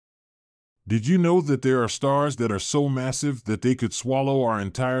Did you know that there are stars that are so massive that they could swallow our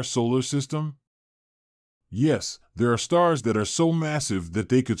entire solar system? Yes, there are stars that are so massive that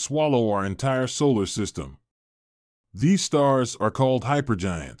they could swallow our entire solar system. These stars are called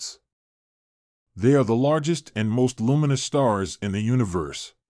hypergiants. They are the largest and most luminous stars in the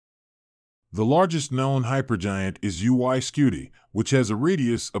universe. The largest known hypergiant is UY Scuti, which has a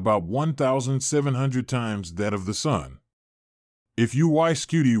radius about 1,700 times that of the Sun. If UY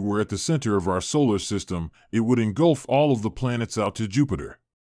Scuti were at the center of our solar system, it would engulf all of the planets out to Jupiter.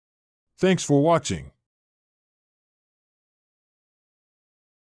 Thanks for watching.